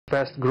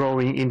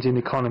fast-growing Indian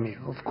economy.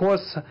 Of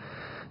course,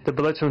 the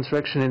bilateral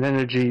interaction in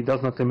energy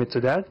does not limit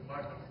to that.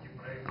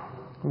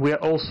 We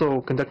are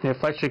also conducting a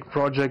flagship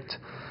project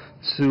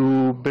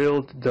to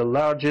build the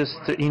largest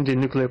Indian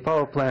nuclear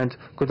power plant,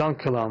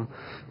 Kudankulam.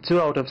 2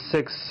 out of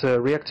 6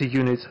 reactor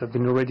units have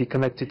been already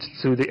connected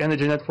to the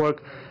energy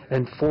network,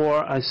 and 4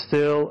 are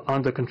still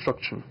under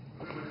construction.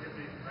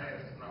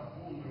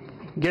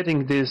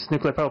 Getting this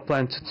nuclear power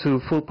plant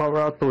to full power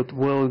output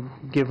will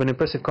give an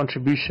impressive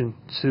contribution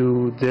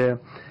to the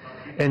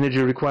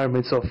energy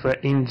requirements of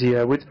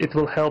India. It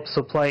will help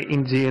supply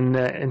Indian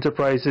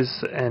enterprises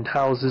and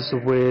houses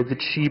with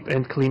cheap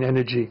and clean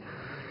energy.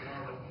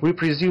 We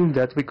presume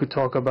that we could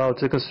talk about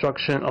the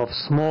construction of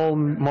small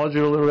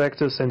modular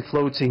reactors and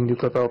floating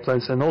nuclear power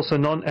plants, and also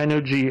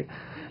non-energy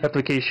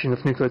application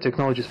of nuclear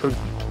technologies.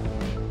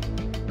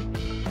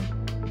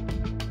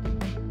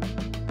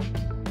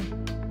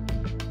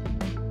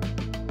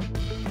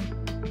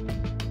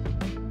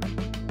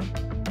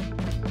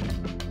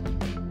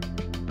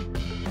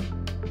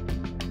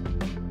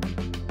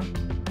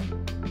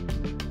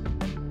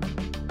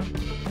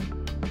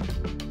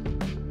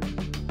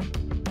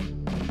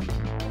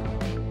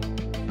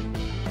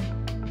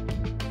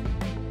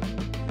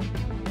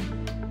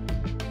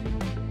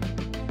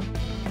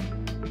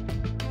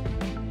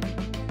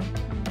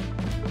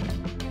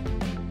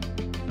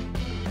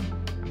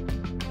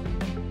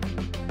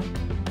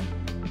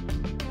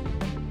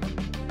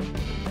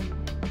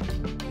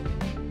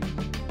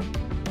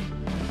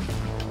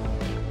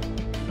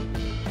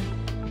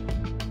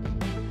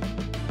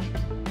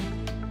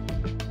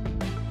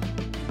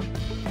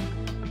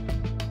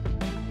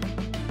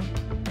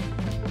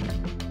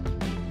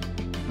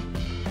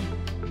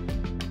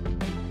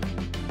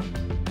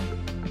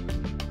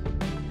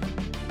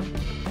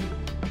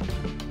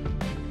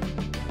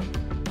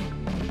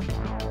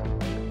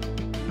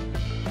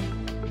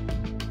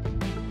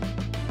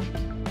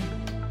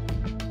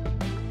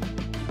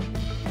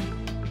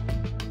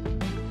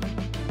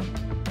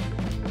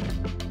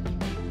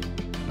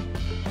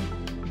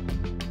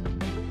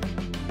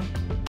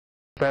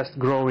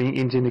 Fast-growing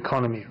Indian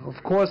economy. Of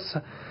course,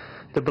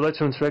 the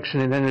bilateral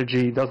interaction in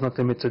energy does not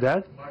limit to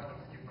that.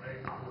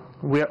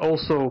 We are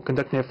also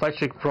conducting a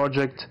flagship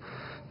project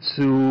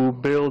to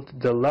build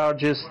the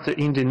largest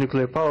Indian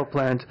nuclear power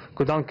plant,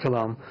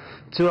 Kudankulam.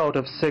 2 out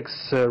of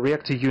 6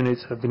 reactor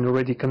units have been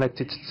already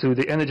connected to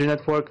the energy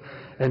network,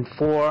 and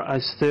 4 are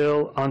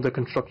still under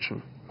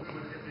construction.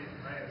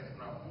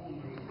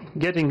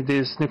 Getting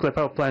this nuclear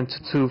power plant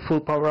to full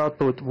power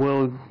output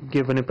will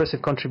give an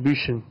impressive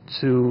contribution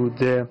to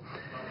the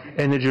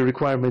energy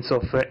requirements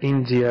of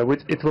India.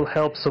 It will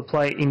help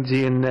supply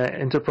Indian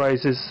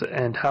enterprises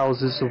and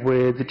houses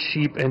with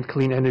cheap and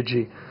clean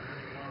energy.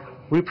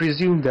 We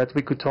presume that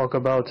we could talk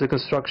about the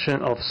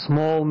construction of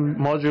small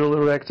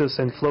modular reactors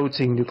and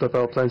floating nuclear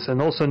power plants, and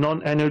also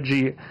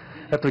non-energy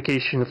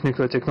application of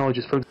nuclear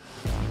technologies.